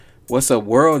What's up,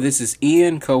 world? This is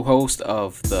Ian, co-host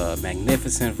of the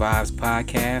Magnificent Vibes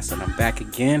podcast, and I'm back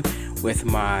again with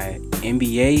my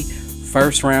NBA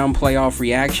first round playoff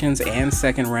reactions and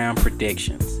second round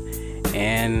predictions.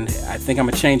 And I think I'm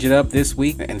going to change it up this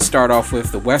week and start off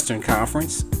with the Western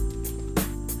Conference.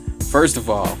 First of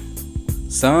all,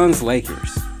 Suns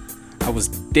Lakers. I was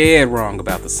dead wrong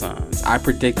about the Suns. I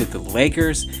predicted the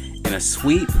Lakers in a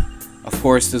sweep. Of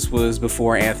course, this was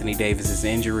before Anthony Davis's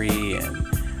injury and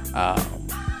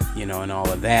and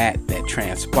all of that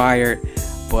transpired.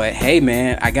 But hey,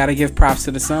 man, I gotta give props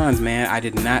to the Suns, man. I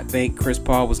did not think Chris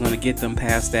Paul was gonna get them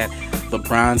past that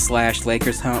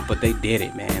LeBron/Lakers hump, but they did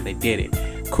it, man. They did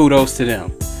it. Kudos to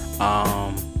them.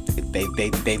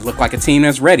 They look like a team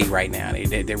that's ready right now.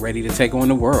 They're ready to take on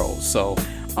the world. So,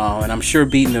 and I'm sure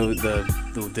beating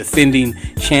the defending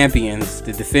champions,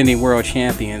 the defending world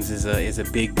champions, is a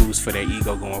big boost for their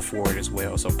ego going forward as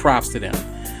well. So props to them.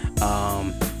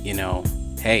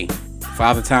 Hey,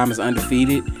 Father Time is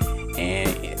undefeated,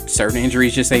 and certain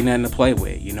injuries just ain't nothing to play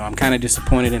with. I'm kind of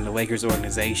disappointed in the Lakers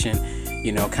organization,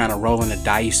 kind of rolling the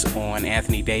dice on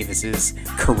Anthony Davis's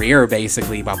career,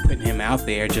 basically, by putting him out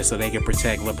there just so they can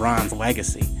protect LeBron's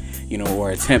legacy,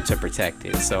 or attempt to protect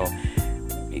it. So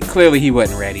clearly he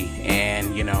wasn't ready,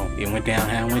 and, it went down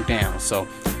how it went down. So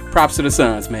props to the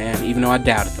Suns, man, even though I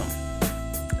doubted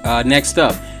them. Next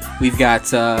up, we've got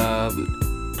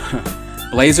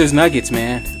Blazers Nuggets,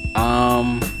 man.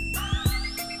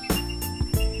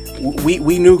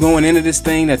 We knew going into this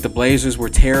thing that the Blazers were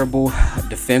terrible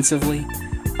defensively.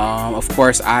 Of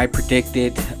course, I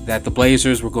predicted that the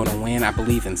Blazers were going to win, I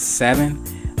believe, in 7.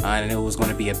 And it was going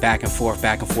to be a back and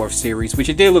forth series, which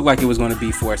it did look like it was going to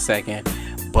be for a second.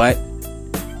 But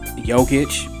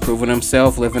Jokic, proving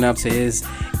himself, living up to his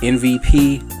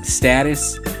MVP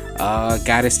status,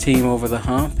 got his team over the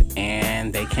hump,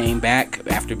 and they came back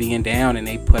after being down, and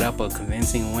they put up a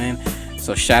convincing win.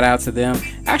 So shout out to them.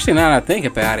 Actually, now that I think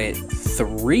about it,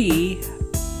 3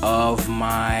 of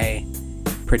my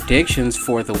predictions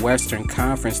for the Western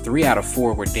Conference, 3 out of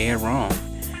 4 were dead wrong.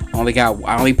 I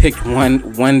only picked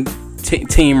one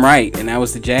team right, and that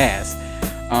was the Jazz.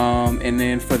 And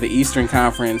then for the Eastern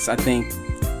Conference, I think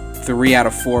 3 out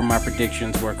of 4 of my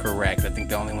predictions were correct. I think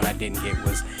the only one I didn't get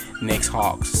was Knicks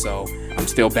Hawks. So I'm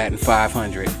still batting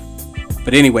 500.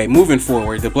 But anyway, moving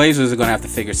forward, the Blazers are going to have to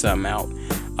figure something out.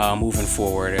 Moving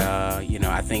forward,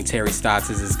 I think Terry Stotts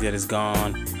is as good as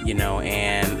gone.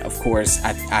 And of course,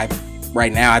 I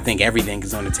right now I think everything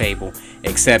is on the table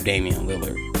except Damian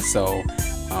Lillard. So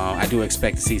I do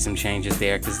expect to see some changes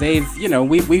there because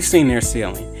we've seen their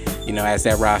ceiling. As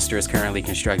that roster is currently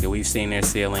constructed, we've seen their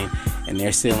ceiling, and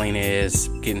their ceiling is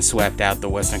getting swept out the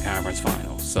Western Conference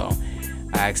Finals. So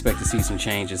I expect to see some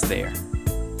changes there.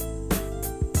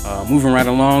 Moving right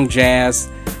along, Jazz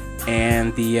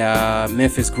and the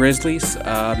Memphis Grizzlies.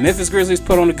 Memphis Grizzlies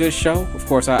put on a good show. Of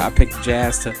course, I picked the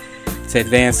Jazz to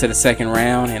advance to the second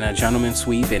round in a gentleman's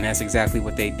sweep, and that's exactly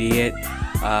what they did.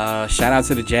 Shout out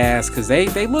to the Jazz because they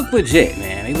look legit,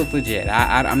 man. They look legit.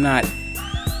 I'm not,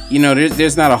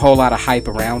 there's not a whole lot of hype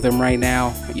around them right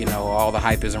now. All the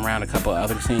hype is around a couple of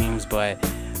other teams, but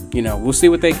we'll see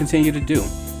what they continue to do.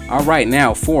 All right,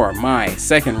 now for my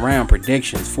second round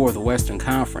predictions for the Western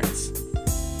Conference.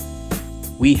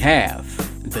 We have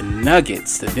the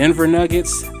Nuggets, the Denver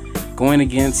Nuggets, going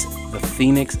against the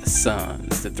Phoenix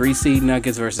Suns. The 3-seed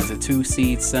Nuggets versus the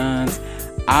 2-seed Suns.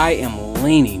 I am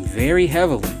leaning very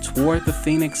heavily toward the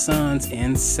Phoenix Suns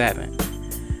in 7.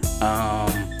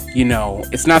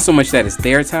 It's not so much that it's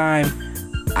their time.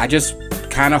 I just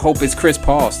kind of hope it's Chris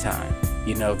Paul's time.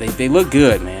 They look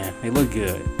good, man. They look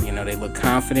good. They look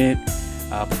confident.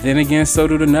 But then again, so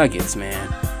do the Nuggets, man.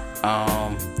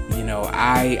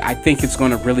 I think it's going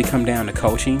to really come down to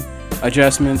coaching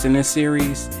adjustments in this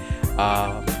series.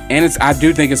 And I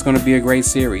do think it's going to be a great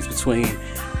series between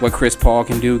what Chris Paul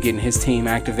can do, getting his team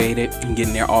activated and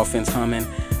getting their offense humming.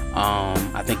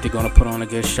 I think they're going to put on a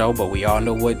good show, but we all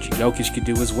know what Jokic could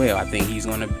do as well. I think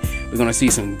we're going to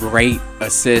see some great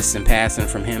assists and passing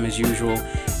from him as usual,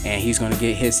 and he's going to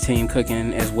get his team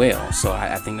cooking as well. So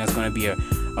I think that's going to be a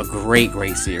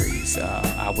great series.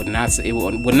 It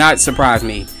would not surprise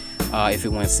me if it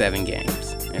went 7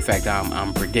 games. In fact,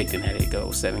 I'm predicting that it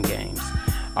goes 7 games.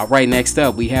 All right, next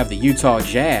up, we have the Utah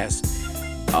Jazz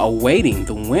awaiting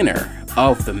the winner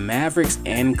of the Mavericks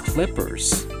and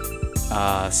Clippers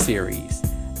series.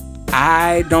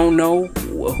 I don't know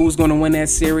who's going to win that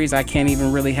series. I can't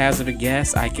even really hazard a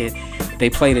guess. They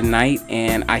play tonight,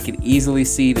 and I could easily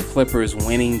see the Clippers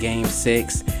winning Game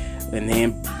 6 and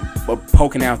then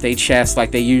poking out their chest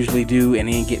like they usually do and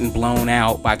then getting blown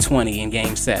out by 20 in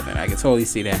Game 7. I could totally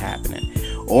see that happening.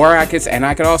 Or I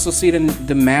could also see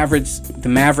the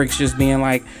Mavericks just being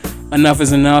like, enough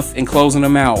is enough, and closing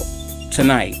them out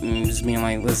tonight, and just being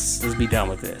like, let's be done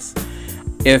with this.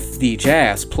 If the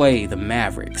Jazz play the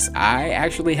Mavericks, I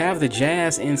actually have the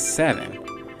Jazz in 7.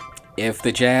 If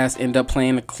the Jazz end up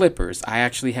playing the Clippers, I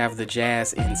actually have the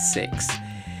Jazz in 6.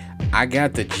 I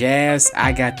got the Jazz.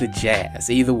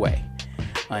 Either way,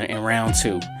 in round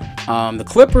 2. The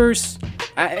Clippers,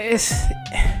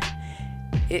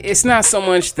 it's not so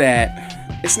much that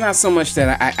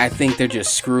I think they're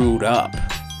just screwed up.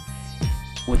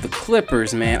 With the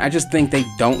Clippers, man, I just think they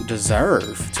don't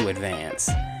deserve to advance.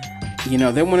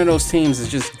 They're one of those teams that's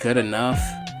just good enough.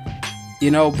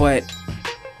 But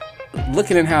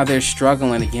looking at how they're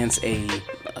struggling against a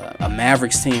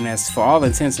Mavericks team that's, for all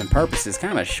intents and purposes,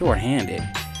 kind of short-handed.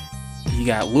 You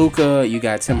got Luka, you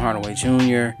got Tim Hardaway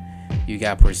Jr., you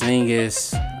got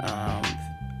Porzingis.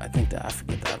 I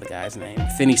forget the other guy's name.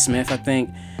 Finney Smith, I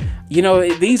think.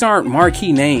 These aren't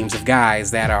marquee names of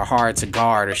guys that are hard to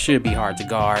guard or should be hard to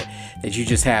guard, that you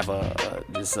just have a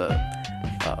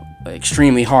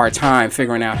extremely hard time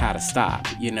figuring out how to stop.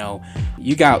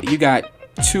 You got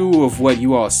two of what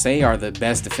you all say are the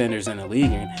best defenders in the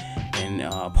league, and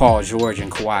Paul George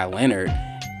and Kawhi Leonard.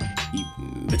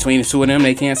 Between the two of them,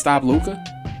 they can't stop Luka.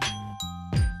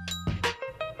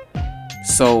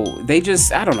 So they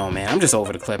just, I don't know, man. I'm just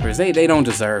over the Clippers. They don't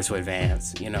deserve to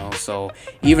advance, So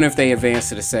even if they advance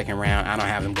to the second round, I don't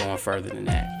have them going further than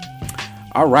that.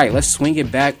 All right, let's swing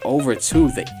it back over to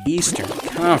the Eastern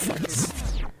Conference.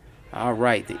 All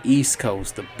right, the East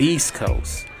Coast, the Beast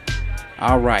Coast.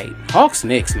 All right, Hawks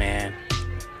Knicks, man.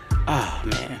 Oh,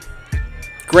 man.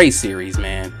 Great series,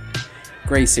 man.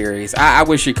 Great series. I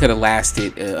wish it could have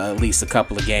lasted at least a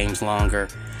couple of games longer.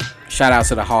 Shout out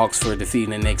to the Hawks for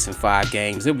defeating the Knicks in 5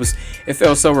 games. It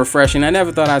felt so refreshing. I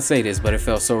never thought I'd say this, but it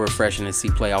felt so refreshing to see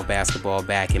playoff basketball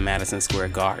back in Madison Square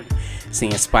Garden.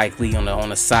 Seeing Spike Lee on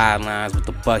the sidelines with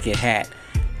the bucket hat,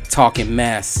 talking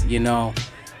mess. It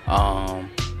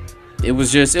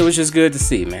was just good to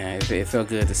see, man. It felt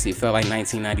good to see. It felt like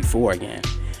 1994 again.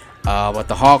 But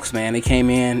the Hawks, man, they came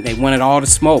in. They wanted all the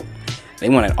smoke. They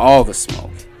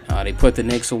put the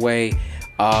Knicks away.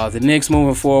 The Knicks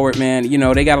moving forward, man,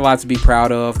 they got a lot to be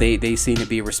proud of. They seem to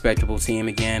be a respectable team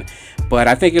again. But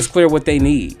I think it's clear what they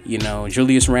need.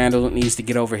 Julius Randle needs to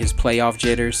get over his playoff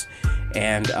jitters.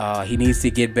 And he needs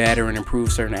to get better and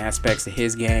improve certain aspects of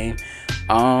his game.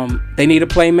 They need a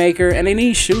playmaker, and they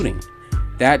need shooting.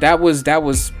 That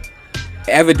was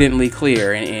evidently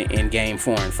clear in game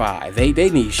 4 and 5. They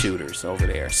need shooters over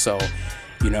there. So,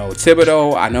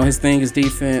 Thibodeau, I know his thing is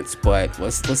defense, but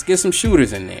let's get some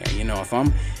shooters in there. If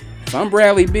I'm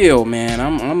Bradley Beal, man,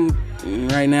 I'm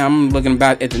right now I'm looking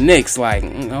about at the Knicks like,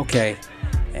 okay,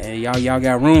 y'all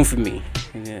got room for me.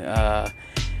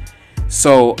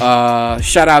 So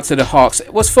shout out to the Hawks.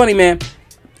 What's funny, man?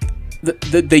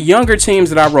 The younger teams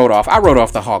that I wrote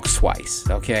off the Hawks twice,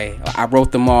 okay? I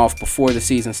wrote them off before the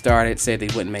season started, said they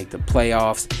wouldn't make the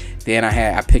playoffs. Then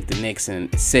I picked the Knicks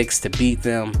in 6 to beat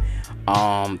them.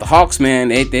 The Hawks, man,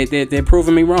 they're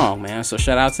proving me wrong, man, so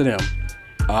shout out to them.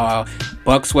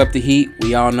 Bucks swept the Heat.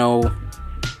 We all know,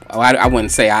 I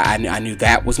wouldn't say I knew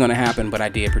that was going to happen, but I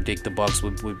did predict the Bucks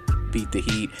would beat the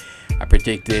Heat. I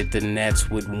predicted the Nets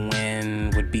would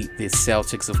beat the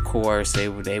Celtics, of course.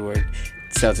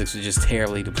 Celtics were just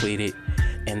terribly depleted.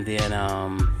 And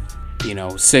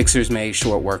then, Sixers made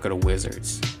short work of the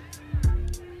Wizards.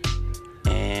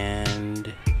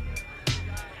 And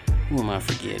who am I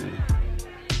forgetting?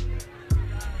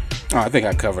 Oh, I think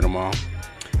I covered them all.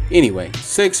 Anyway,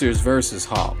 Sixers versus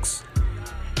Hawks.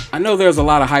 I know there's a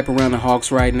lot of hype around the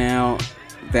Hawks right now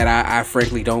that I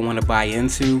frankly don't want to buy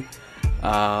into.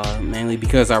 Mainly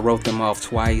because I wrote them off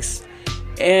twice.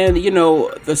 And,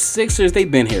 the Sixers,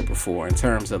 they've been here before in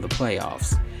terms of the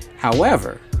playoffs.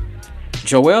 However,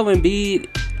 Joel Embiid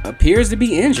appears to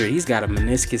be injured. He's got a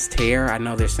meniscus tear. I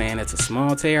know they're saying it's a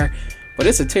small tear, but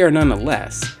it's a tear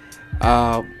nonetheless.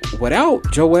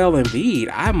 Without Joel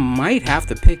Embiid, I might have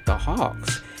to pick the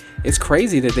Hawks. It's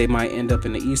crazy that they might end up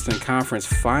in the Eastern Conference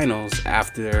Finals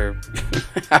after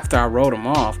I wrote them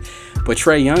off. But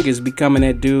Trae Young is becoming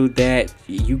that dude that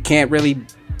you can't really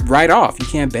write off. You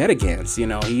can't bet against.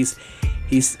 He's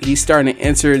starting to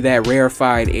enter that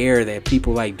rarefied air that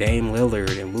people like Dame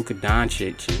Lillard and Luka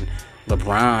Doncic and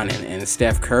LeBron and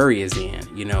Steph Curry is in.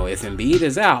 If Embiid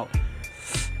is out,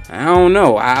 I don't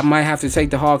know. I might have to take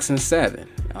the Hawks in 7.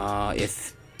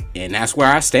 And that's where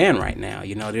I stand right now.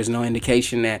 There's no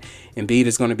indication that Embiid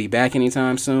is going to be back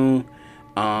anytime soon.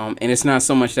 And it's not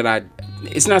so much that I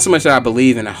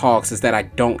believe in the Hawks, it's that I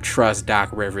don't trust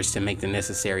Doc Rivers to make the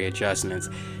necessary adjustments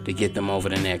to get them over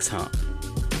the next hump.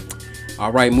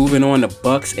 All right, moving on to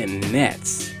Bucks and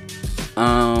Nets.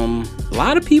 A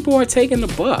lot of people are taking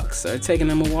the Bucks. They're taking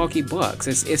the Milwaukee Bucks.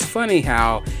 It's funny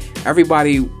how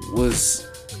everybody was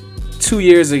 2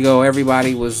 years ago.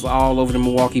 Everybody was all over the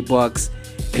Milwaukee Bucks,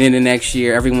 and then the next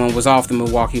year everyone was off the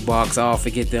Milwaukee Bucks. Oh,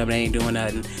 forget them. They ain't doing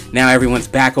nothing. Now everyone's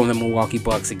back on the Milwaukee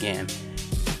Bucks again.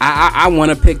 I want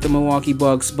to pick the Milwaukee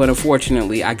Bucks, but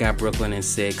unfortunately, I got Brooklyn in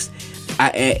 6.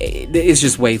 It's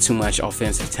just way too much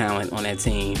offensive talent on that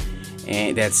team,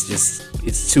 and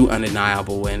it's too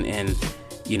undeniable. And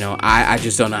you know, I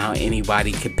just don't know how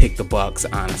anybody could pick the Bucks,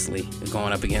 honestly,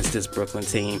 going up against this Brooklyn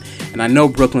team. And I know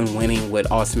Brooklyn winning would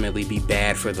ultimately be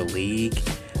bad for the league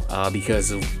because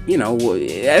of, you know,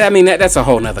 I mean, that's a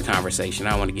whole nother conversation.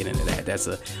 I don't want to get into that. That's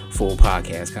a full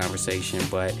podcast conversation,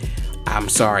 but I'm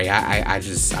sorry.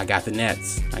 I got the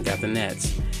Nets. I got the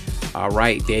Nets. All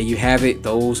right, there you have it.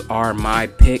 Those are my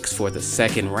picks for the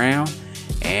second round,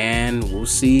 and we'll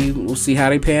see how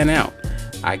they pan out.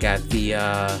 I got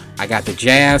the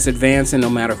Jazz advancing no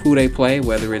matter who they play,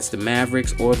 whether it's the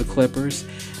Mavericks or the Clippers.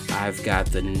 I've got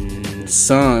the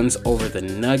Suns over the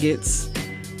Nuggets.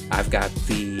 I've got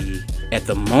at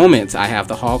the moment, I have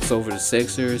the Hawks over the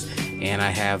Sixers, and I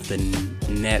have the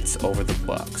Nets over the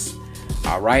Bucks.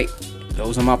 All right,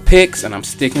 those are my picks, and I'm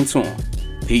sticking to them.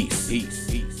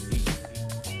 Peace.